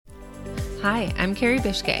Hi, I'm Carrie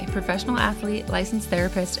Bishke, professional athlete, licensed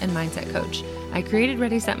therapist, and mindset coach. I created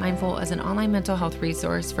Ready Set Mindful as an online mental health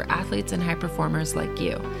resource for athletes and high performers like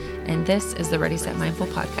you. And this is the Ready Set Mindful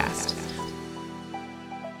podcast.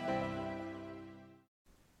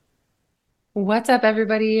 What's up,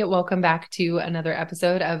 everybody? Welcome back to another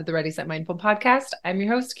episode of the Ready Set Mindful podcast. I'm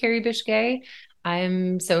your host, Carrie Bishke.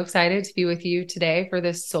 I'm so excited to be with you today for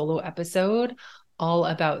this solo episode all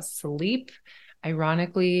about sleep.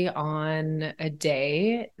 Ironically, on a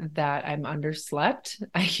day that I'm underslept.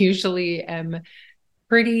 I usually am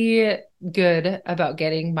pretty good about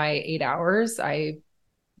getting my 8 hours. I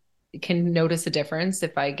can notice a difference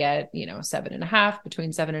if I get, 7.5, between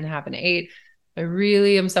 7.5 and 8. I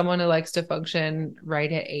really am someone who likes to function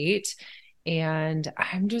right at 8. And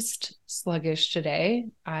I'm just sluggish today.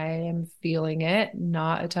 I am feeling it,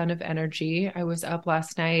 not a ton of energy. I was up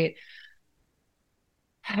last night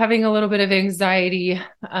having a little bit of anxiety,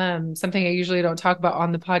 something I usually don't talk about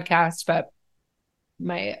on the podcast, but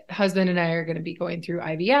my husband and I are going to be going through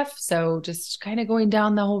IVF. So just kind of going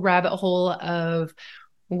down the whole rabbit hole of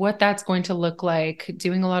what that's going to look like,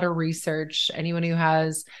 doing a lot of research. Anyone who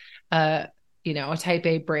has, a type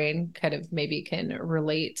A brain kind of maybe can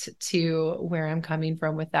relate to where I'm coming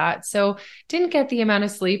from with that. So didn't get the amount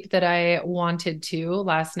of sleep that I wanted to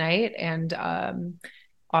last night. And,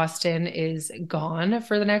 Austin is gone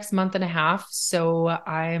for the next month and a half. So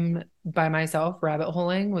I'm by myself rabbit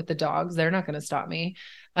holing with the dogs. They're not going to stop me.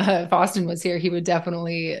 If Austin was here, he would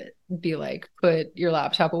definitely be like, put your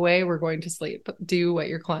laptop away. We're going to sleep. Do what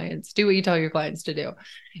you tell your clients to do.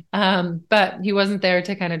 But he wasn't there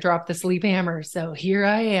to kind of drop the sleep hammer. So here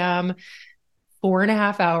I am,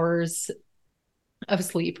 4.5 hours of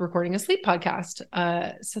sleep, recording a sleep podcast.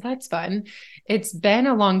 So that's fun. It's been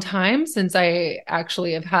a long time since I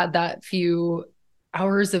actually have had that few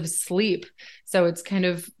hours of sleep. So it's kind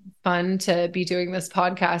of fun to be doing this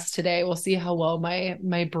podcast today. We'll see how well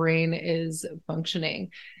my brain is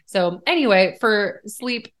functioning. So anyway, for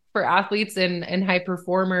sleep, for athletes and high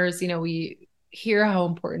performers, we hear how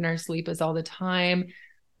important our sleep is all the time.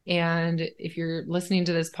 And if you're listening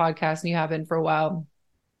to this podcast and you haven't for a while,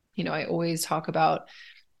 I always talk about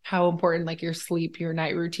how important like your sleep, your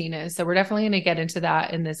night routine is. So we're definitely going to get into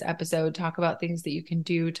that in this episode, talk about things that you can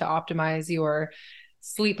do to optimize your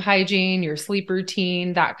sleep hygiene, your sleep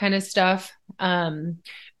routine, that kind of stuff.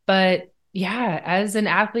 But yeah, as an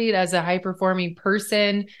athlete, as a high performing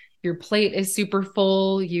person, your plate is super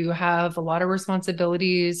full. You have a lot of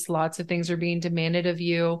responsibilities. Lots of things are being demanded of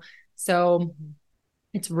you. So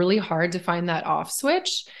it's really hard to find that off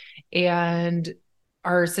switch. And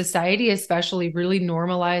our society especially really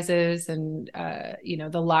normalizes and,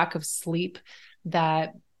 the lack of sleep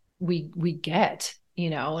that we get,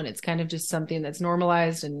 and it's kind of just something that's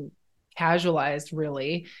normalized and casualized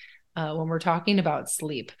really, when we're talking about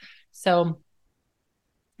sleep. So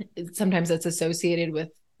sometimes it's associated with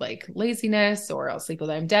like laziness, or I'll sleep till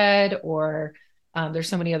I'm dead, or there's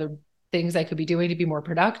so many other things I could be doing to be more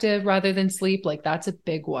productive rather than sleep. Like that's a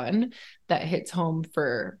big one that hits home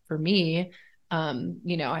for me.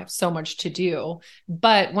 I have so much to do,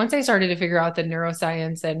 but once I started to figure out the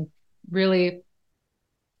neuroscience and really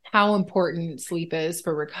how important sleep is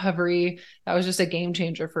for recovery, that was just a game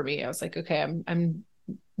changer for me. I was like, okay, I'm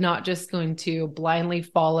not just going to blindly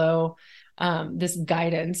follow, this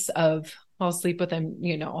guidance of I'll sleep with them,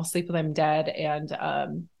 I'll sleep with them dead.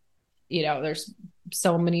 And, there's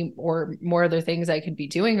so many or more other things I could be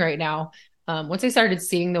doing right now. Once I started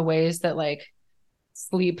seeing the ways that like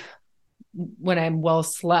sleep, when I'm well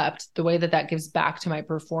slept, the way that gives back to my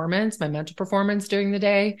performance, my mental performance during the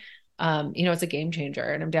day, it's a game changer.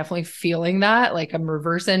 And I'm definitely feeling that, like I'm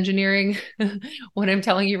reverse engineering what I'm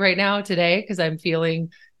telling you right now today, because I'm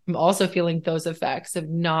also feeling those effects of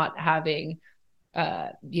not having,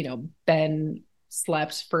 been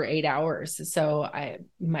slept for 8 hours. So I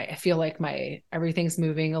feel like everything's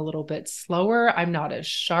moving a little bit slower. I'm not as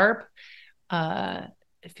sharp.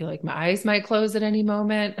 I feel like my eyes might close at any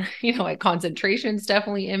moment. Like concentration's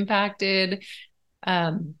definitely impacted.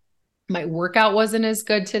 My workout wasn't as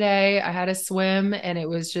good today. I had a swim and it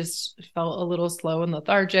was just felt a little slow and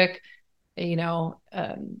lethargic.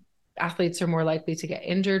 Athletes are more likely to get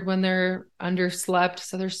injured when they're underslept.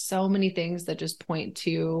 So there's so many things that just point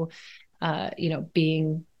to,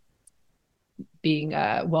 being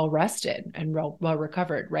well rested and well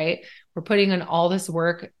recovered, right? We're putting in all this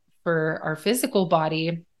work for our physical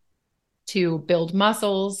body to build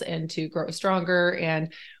muscles and to grow stronger.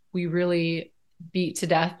 And we really beat to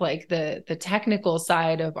death like the technical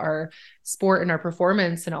side of our sport and our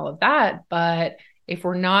performance and all of that. But if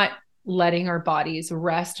we're not letting our bodies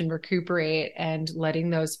rest and recuperate and letting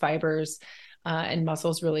those fibers and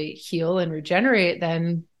muscles really heal and regenerate,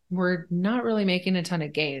 then we're not really making a ton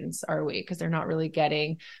of gains, are we? Because they're not really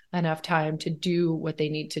getting enough time to do what they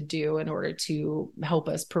need to do in order to help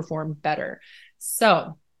us perform better.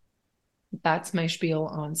 So that's my spiel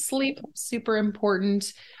on sleep. Super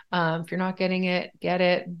important. If you're not getting it, get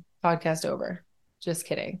it. Podcast over. Just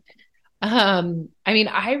kidding. I mean,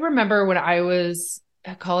 I remember when I was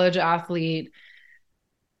a college athlete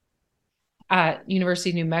at University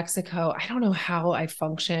of New Mexico, I don't know how I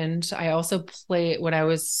functioned. I also when I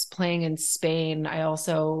was playing in Spain, I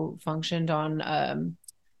also functioned on, I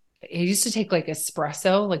used to take like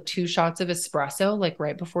espresso, like 2 shots of espresso, like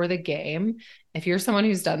right before the game. If you're someone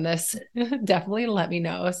who's done this, definitely let me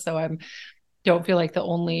know. So don't feel like the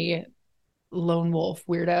only lone wolf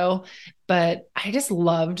weirdo, but I just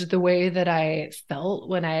loved the way that I felt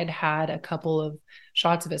when I had had a couple of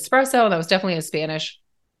shots of espresso. That was definitely a Spanish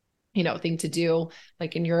thing to do,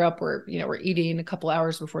 like in Europe where, we're eating a couple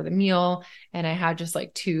hours before the meal. And I had just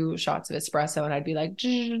like 2 shots of espresso and I'd be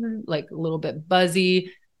like a little bit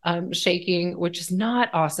buzzy, shaking, which is not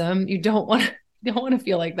awesome. You don't want to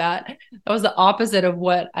feel like that. That was the opposite of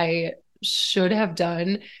what I should have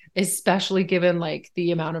done, especially given like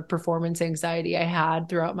the amount of performance anxiety I had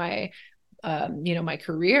throughout my, my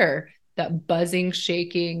career. That buzzing,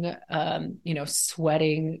 shaking,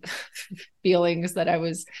 sweating feelings that I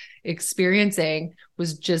was experiencing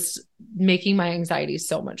was just making my anxiety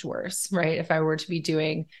so much worse, right? If I were to be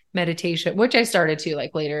doing meditation, which I started to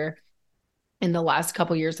like later in the last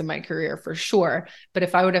couple of years of my career for sure. But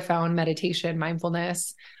if I would have found meditation,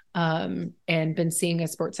 mindfulness, and been seeing a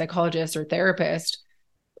sports psychologist or therapist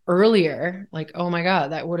earlier, like, oh my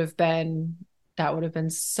God, that would have been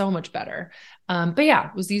so much better. But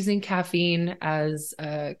yeah, was using caffeine as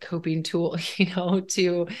a coping tool,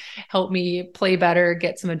 to help me play better,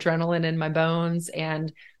 get some adrenaline in my bones.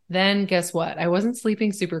 And then guess what? I wasn't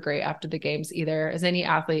sleeping super great after the games either, as any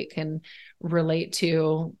athlete can relate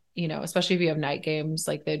to, especially if you have night games,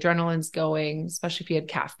 like the adrenaline's going, especially if you had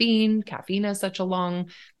caffeine. Caffeine has such a long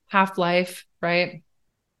half-life, right?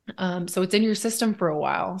 So it's in your system for a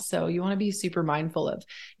while. So you want to be super mindful of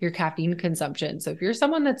your caffeine consumption. So if you're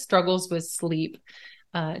someone that struggles with sleep,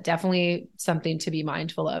 definitely something to be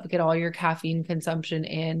mindful of. Get all your caffeine consumption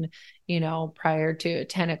in, prior to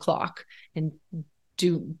 10 o'clock, and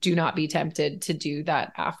do not be tempted to do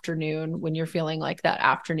that afternoon when you're feeling like that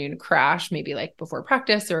afternoon crash, maybe like before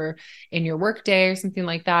practice or in your work day or something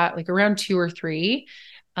like that, like around 2 or 3.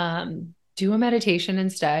 Do a meditation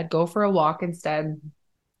instead, go for a walk instead,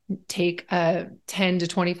 take a 10 to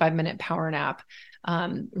 25 minute power nap.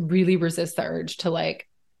 Really resist the urge to like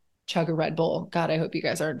chug a Red Bull. God, I hope you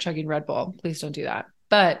guys aren't chugging Red Bull. Please don't do that.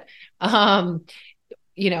 But, or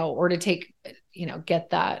to take, get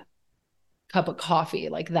that cup of coffee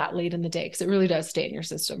like that late in the day, because it really does stay in your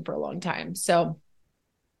system for a long time. So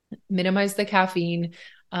minimize the caffeine.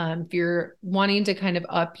 If you're wanting to kind of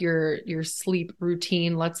up your sleep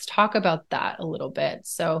routine, let's talk about that a little bit.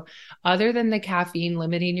 So other than the caffeine,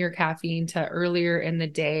 limiting your caffeine to earlier in the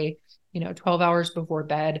day, 12 hours before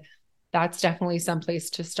bed, that's definitely someplace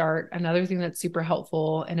to start. Another thing that's super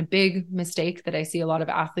helpful and a big mistake that I see a lot of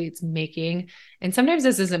athletes making, and sometimes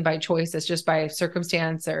this isn't by choice, it's just by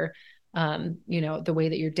circumstance or the way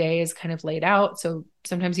that your day is kind of laid out. So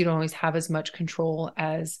sometimes you don't always have as much control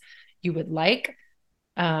as you would like.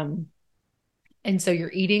 And so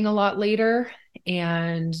you're eating a lot later,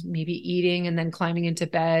 and maybe eating and then climbing into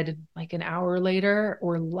bed like an hour later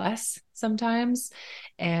or less sometimes.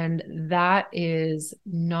 And that is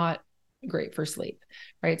not great for sleep,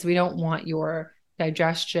 right? So we don't want your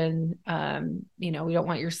digestion, we don't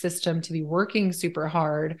want your system to be working super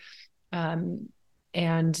hard.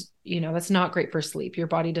 And, that's not great for sleep. Your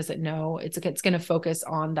body doesn't know. It's going to focus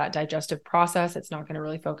on that digestive process. It's not going to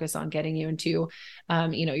really focus on getting you into,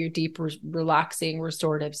 your deep, relaxing,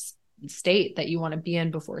 restorative state that you want to be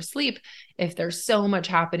in before sleep, if there's so much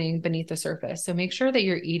happening beneath the surface. So make sure that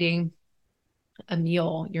you're eating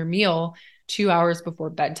your meal 2 hours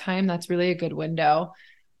before bedtime. That's really a good window.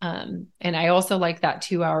 And I also like that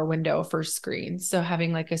 2-hour window for screens. So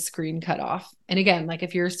having like a screen cutoff. And again, like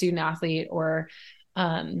if you're a student athlete or,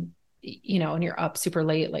 and you're up super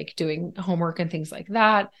late, like doing homework and things like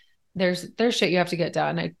that, there's shit you have to get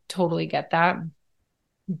done. I totally get that.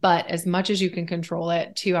 But as much as you can control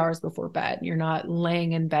it, 2 hours before bed, you're not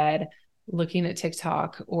laying in bed looking at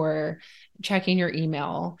TikTok or checking your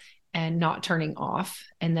email and not turning off,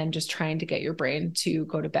 and then just trying to get your brain to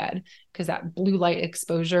go to bed, because that blue light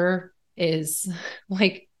exposure is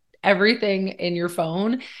like everything in your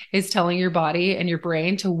phone is telling your body and your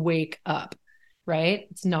brain to wake up, right?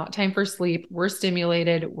 It's not time for sleep. We're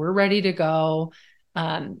stimulated. We're ready to go.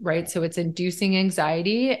 Right. So it's inducing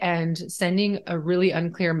anxiety and sending a really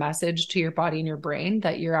unclear message to your body and your brain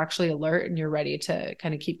that you're actually alert and you're ready to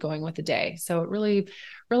kind of keep going with the day. So it really,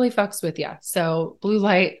 really fucks with you. So blue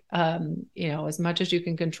light, as much as you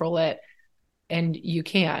can control it, and you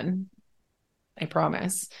can, I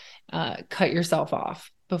promise, cut yourself off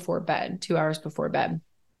before bed, 2 hours before bed.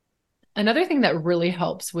 Another thing that really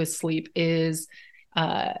helps with sleep is,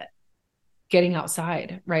 getting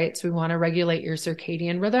outside, right? So we want to regulate your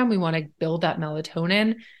circadian rhythm. We want to build that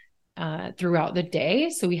melatonin throughout the day.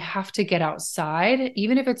 So we have to get outside,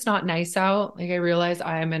 even if it's not nice out. Like I realize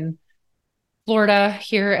I'm in Florida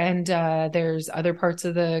here, and there's other parts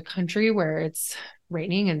of the country where it's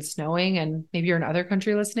raining and snowing, and maybe you're in another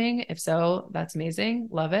country listening. If so, that's amazing.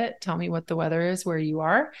 Love it. Tell me what the weather is where you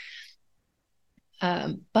are.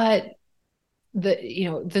 But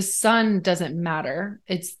the sun doesn't matter.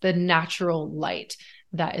 It's the natural light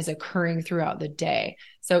that is occurring throughout the day.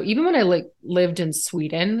 So even when I lived in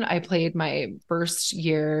Sweden, I played my first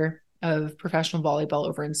year of professional volleyball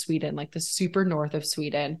over in Sweden, like the super north of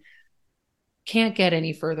Sweden. Can't get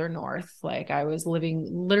any further north. Like I was living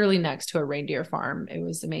literally next to a reindeer farm. It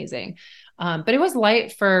was amazing. But it was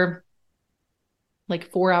light for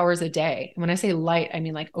like 4 hours a day. When I say light, I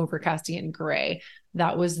mean like overcasty and gray.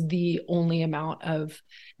 That was the only amount of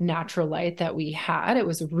natural light that we had. It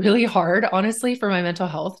was really hard, honestly, for my mental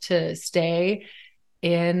health to stay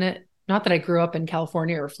in. Not that I grew up in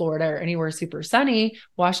California or Florida or anywhere super sunny.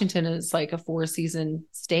 Washington is like a 4-season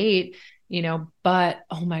state, but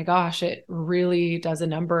oh my gosh, it really does a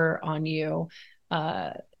number on you.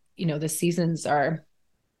 The seasons are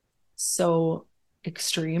so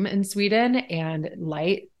extreme in Sweden and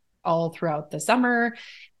light all throughout the summer.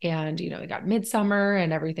 And, we got midsummer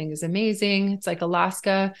and everything is amazing. It's like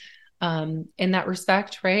Alaska in that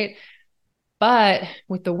respect, right? But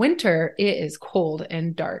with the winter, it is cold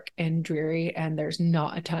and dark and dreary, and there's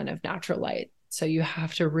not a ton of natural light. So you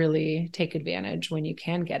have to really take advantage when you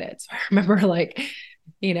can get it. So I remember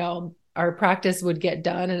our practice would get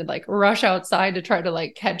done and like rush outside to try to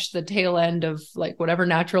like catch the tail end of like whatever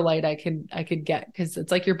natural light I could get. Cause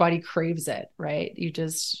it's like your body craves it, right?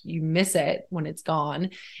 You miss it when it's gone,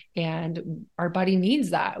 and our body needs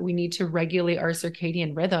that. We need to regulate our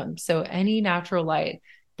circadian rhythm. So any natural light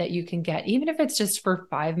that you can get, even if it's just for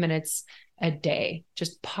 5 minutes a day,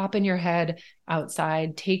 just pop in your head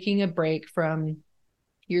outside, taking a break from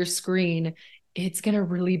your screen, it's going to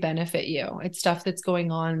really benefit you. It's stuff that's going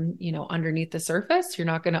on, underneath the surface. You're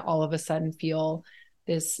not going to all of a sudden feel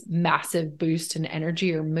this massive boost in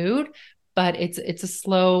energy or mood, but it's a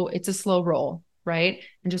slow roll, right?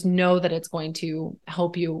 And just know that it's going to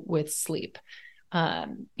help you with sleep.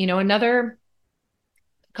 Another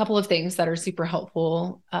couple of things that are super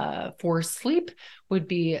helpful for sleep would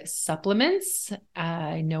be supplements.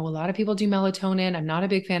 I know a lot of people do melatonin. I'm not a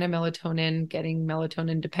big fan of melatonin. Getting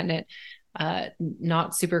melatonin dependent,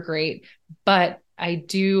 not super great, but I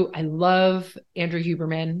love Andrew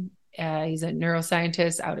Huberman. He's a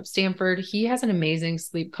neuroscientist out of Stanford. He has an amazing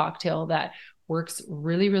sleep cocktail that works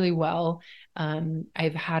really, really well.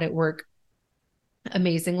 I've had it work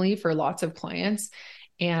amazingly for lots of clients.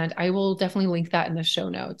 And I will definitely link that in the show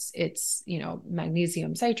notes. It's,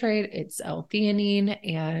 magnesium citrate, it's L-theanine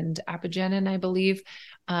and apigenin, I believe.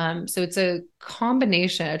 So it's a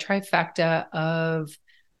combination, a trifecta of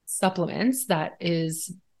supplements that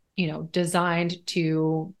is, designed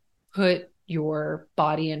to put your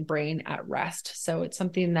body and brain at rest. So it's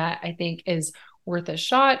something that I think is worth a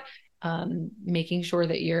shot. Making sure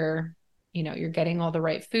that you're getting all the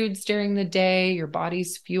right foods during the day, your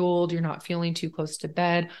body's fueled, you're not feeling too close to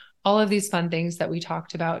bed, all of these fun things that we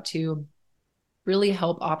talked about to really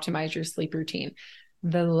help optimize your sleep routine.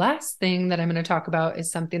 The last thing that I'm going to talk about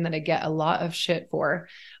is something that I get a lot of shit for.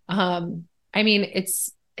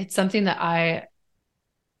 It's something that I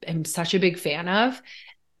am such a big fan of,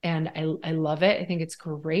 and I love it. I think it's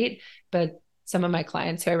great. But some of my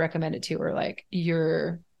clients who I recommend it to are like,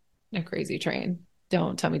 you're a crazy train.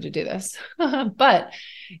 Don't tell me to do this. But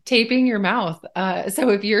taping your mouth. So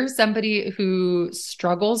if you're somebody who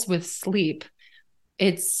struggles with sleep,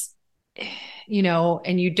 it's, and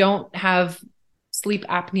you don't have sleep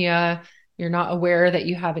apnea, you're not aware that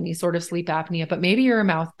you have any sort of sleep apnea, but maybe you're a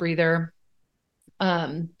mouth breather.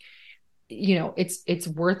 It's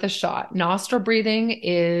worth a shot. Nostril breathing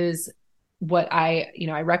is what I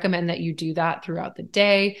recommend that you do that throughout the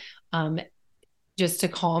day. Just to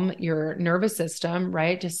calm your nervous system,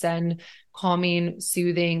 right? To send calming,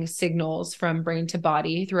 soothing signals from brain to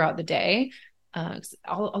body throughout the day. A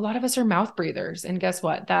lot of us are mouth breathers, and guess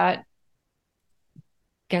what? That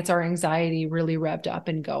gets our anxiety really revved up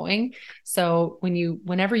and going. So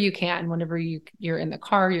whenever you're in the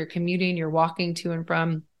car, you're commuting, you're walking to and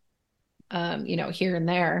from, here and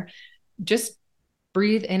there, just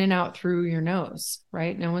breathe in and out through your nose,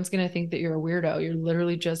 right? No one's going to think that you're a weirdo. You're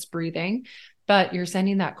literally just breathing, but you're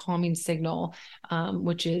sending that calming signal,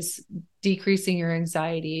 which is decreasing your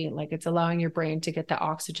anxiety. Like, it's allowing your brain to get the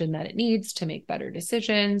oxygen that it needs to make better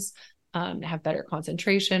decisions, have better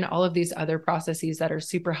concentration, all of these other processes that are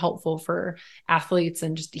super helpful for athletes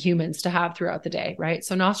and just humans to have throughout the day, right?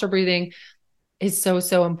 So nostril breathing is so,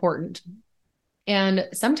 so important. And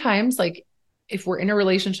sometimes, like, if we're in a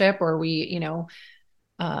relationship or we're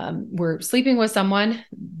sleeping with someone,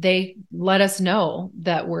 they let us know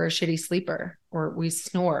that we're a shitty sleeper, or we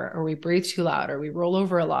snore, or we breathe too loud, or we roll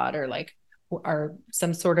over a lot, or like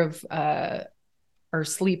some sort of our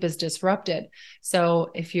sleep is disrupted.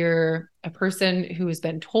 So if you're a person who has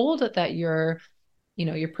been told that you're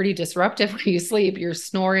pretty disruptive when you sleep, you're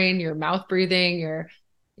snoring, you're mouth breathing, you're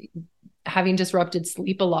having disrupted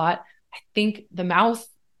sleep a lot, I think the mouth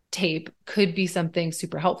tape could be something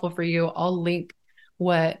super helpful for you. I'll link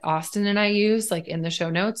what Austin and I use, like, in the show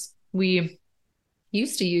notes. We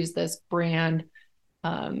used to use this brand,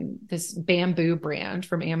 this bamboo brand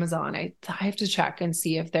from Amazon. I have to check and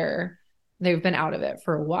see if they've been out of it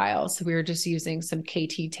for a while. So we were just using some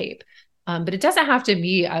KT tape. But it doesn't have to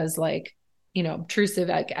be as obtrusive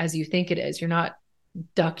as you think it is. You're not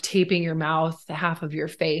duct taping your mouth, the half of your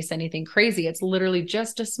face, anything crazy. It's literally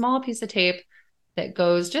just a small piece of tape that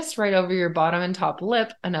goes just right over your bottom and top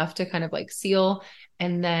lip, enough to kind of like seal,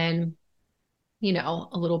 and then,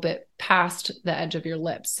 a little bit past the edge of your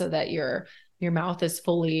lips, so that your mouth is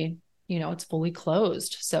fully, it's fully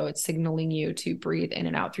closed. So it's signaling you to breathe in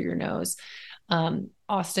and out through your nose.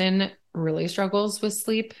 Austin really struggles with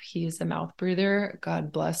sleep. He's a mouth breather.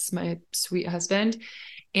 God bless my sweet husband.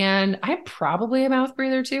 And I'm probably a mouth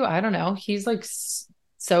breather too. I don't know. He's like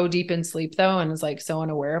so deep in sleep though, and is like so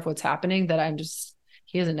unaware of what's happening that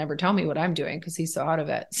he doesn't never tell me what I'm doing because he's so out of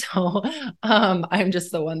it. So I'm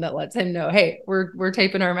just the one that lets him know, hey, we're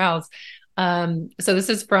taping our mouths. So this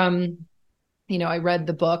is from, I read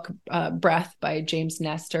the book Breath by James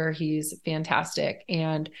Nestor. He's fantastic.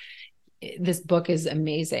 And this book is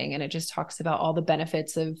amazing. And it just talks about all the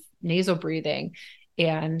benefits of nasal breathing.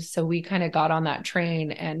 And so we kind of got on that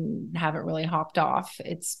train and haven't really hopped off.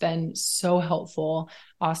 It's been so helpful.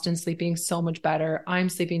 Austin's sleeping so much better. I'm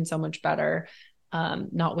sleeping so much better.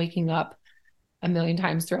 Not waking up a million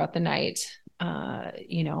times throughout the night,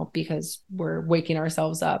 because we're waking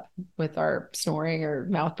ourselves up with our snoring or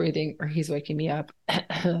mouth breathing, or he's waking me up.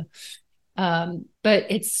 But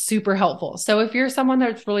it's super helpful. So if you're someone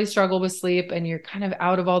that's really struggled with sleep and you're kind of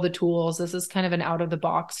out of all the tools, this is kind of an out of the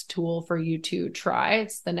box tool for you to try.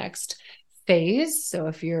 It's the next phase. So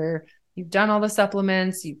if you've done all the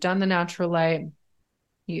supplements, you've done the natural light,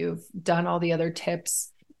 you've done all the other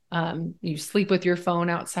tips, you sleep with your phone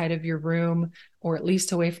outside of your room, or at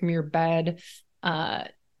least away from your bed,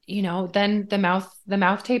 then the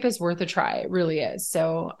mouth tape is worth a try. It really is.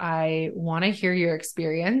 So I want to hear your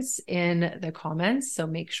experience in the comments. So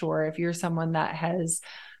make sure, if you're someone that has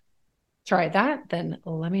tried that, then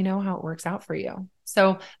let me know how it works out for you.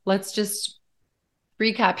 So let's just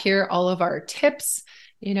recap here all of our tips.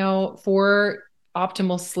 For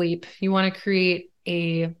optimal sleep, you want to create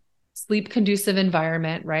a sleep conducive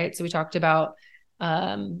environment, right? So we talked about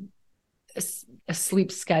a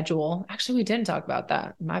sleep schedule. Actually, we didn't talk about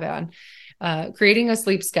that. My bad. Creating a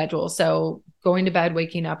sleep schedule. So going to bed,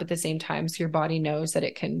 waking up at the same time, so your body knows that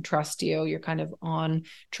it can trust you. You're kind of on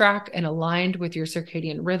track and aligned with your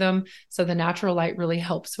circadian rhythm. So the natural light really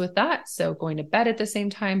helps with that. So going to bed at the same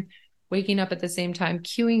time, waking up at the same time,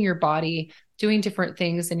 cueing your body, doing different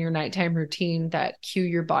things in your nighttime routine that cue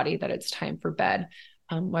your body that it's time for bed.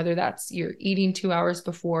 Whether that's you're eating 2 hours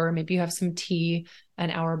before, maybe you have some tea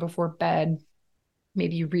an hour before bed,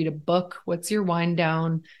 maybe you read a book. What's your wind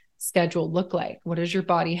down schedule look like? What does your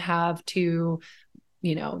body have to,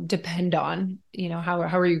 depend on? How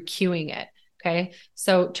are you cueing it? Okay.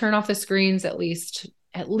 So turn off the screens at least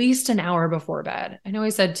an hour before bed. I know I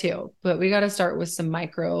said 2, but we got to start with some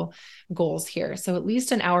micro goals here. So at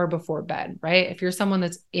least an hour before bed, right? If you're someone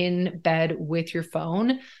that's in bed with your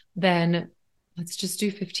phone, then let's just do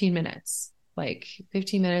 15 minutes, like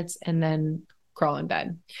 15 minutes, and then crawl in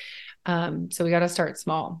bed. So we got to start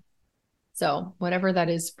small. So whatever that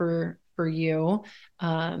is for you,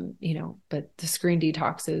 but the screen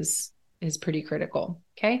detox is pretty critical.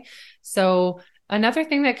 Okay. So, Another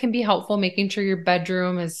thing that can be helpful, making sure your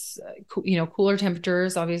bedroom is, cooler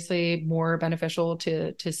temperatures, obviously more beneficial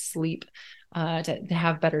to sleep, to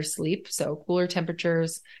have better sleep. So cooler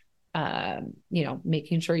temperatures,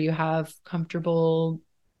 making sure you have comfortable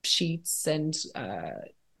sheets and,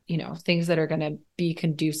 things that are going to be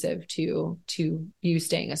conducive to you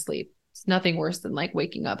staying asleep. It's nothing worse than like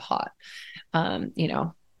waking up hot.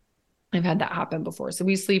 I've had that happen before. So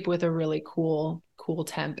we sleep with a really cool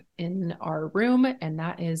temp in our room, and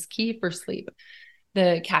that is key for sleep.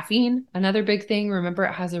 The caffeine, another big thing. Remember,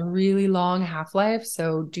 it has a really long half-life,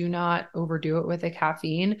 so do not overdo it with the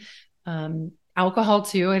caffeine. Alcohol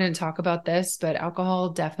too. I didn't talk about this, but alcohol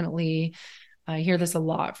definitely, I hear this a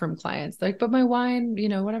lot from clients. Like, but my wine,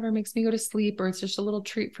 whatever makes me go to sleep, or it's just a little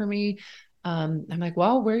treat for me. I'm like,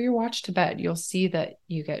 well, wear your watch to bed. You'll see that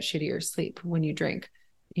you get shittier sleep when you drink,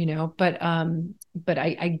 but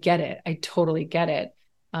I get it. I totally get it.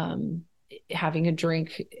 Having a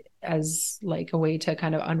drink as like a way to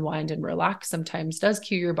kind of unwind and relax sometimes does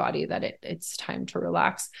cue your body that it's time to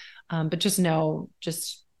relax. But just know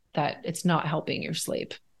that it's not helping your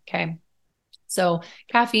sleep. Okay. So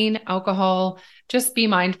caffeine, alcohol, just be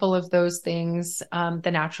mindful of those things.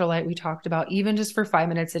 The natural light we talked about, even just for 5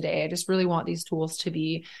 minutes a day. I just really want these tools to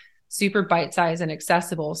be super bite-sized and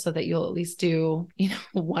accessible so that you'll at least do,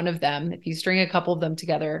 one of them. If you string a couple of them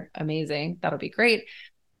together, amazing. That'll be great.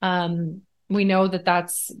 We know that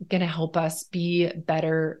that's going to help us be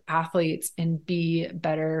better athletes and be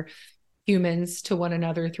better humans to one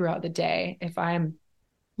another throughout the day. If I'm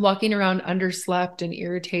walking around underslept and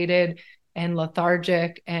irritated and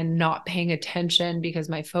lethargic and not paying attention because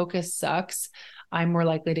my focus sucks, I'm more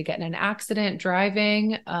likely to get in an accident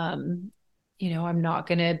driving. I'm not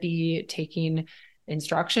going to be taking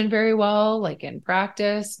instruction very well, like in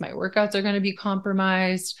practice. My workouts are going to be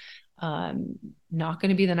compromised. Not going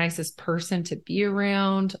to be the nicest person to be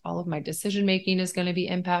around. All of my decision-making is going to be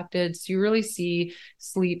impacted. So you really see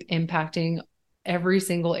sleep impacting every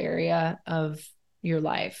single area of your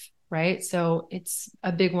life, right? So it's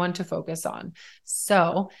a big one to focus on.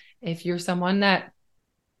 So if you're someone that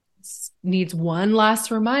needs one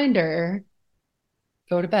last reminder,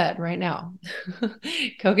 go to bed right now.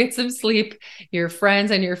 Go get some sleep. Your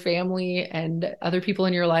friends and your family and other people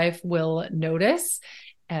in your life will notice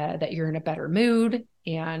that you're in a better mood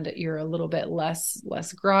and you're a little bit less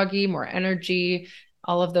groggy, more energy,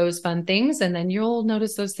 all of those fun things. And then you'll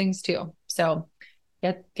notice those things too. So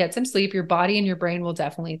get some sleep. Your body and your brain will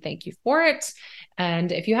definitely thank you for it.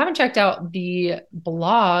 And if you haven't checked out the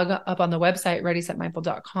blog up on the website,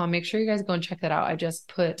 readysetmindful.com, make sure you guys go and check that out. I just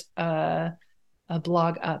put a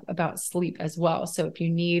blog up about sleep as well. So if you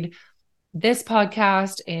need this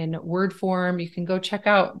podcast in word form, you can go check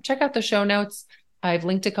out the show notes. I've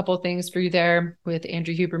linked a couple of things for you there with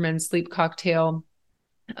Andrew Huberman's Sleep Cocktail,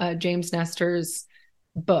 James Nestor's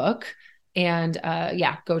book. And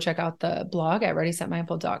go check out the blog at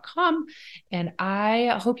readysetmindful.com. And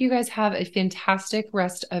I hope you guys have a fantastic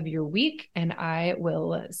rest of your week. And I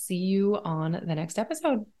will see you on the next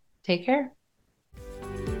episode. Take care.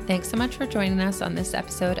 Thanks so much for joining us on this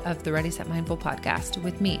episode of the Ready Set Mindful podcast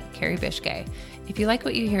with me, Carrie Bishke. If you like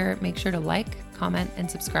what you hear, make sure to like, comment, and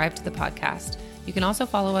subscribe to the podcast. You can also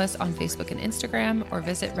follow us on Facebook and Instagram or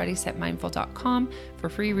visit readysetmindful.com for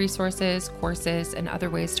free resources, courses, and other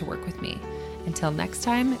ways to work with me. Until next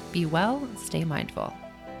time, be well, stay mindful.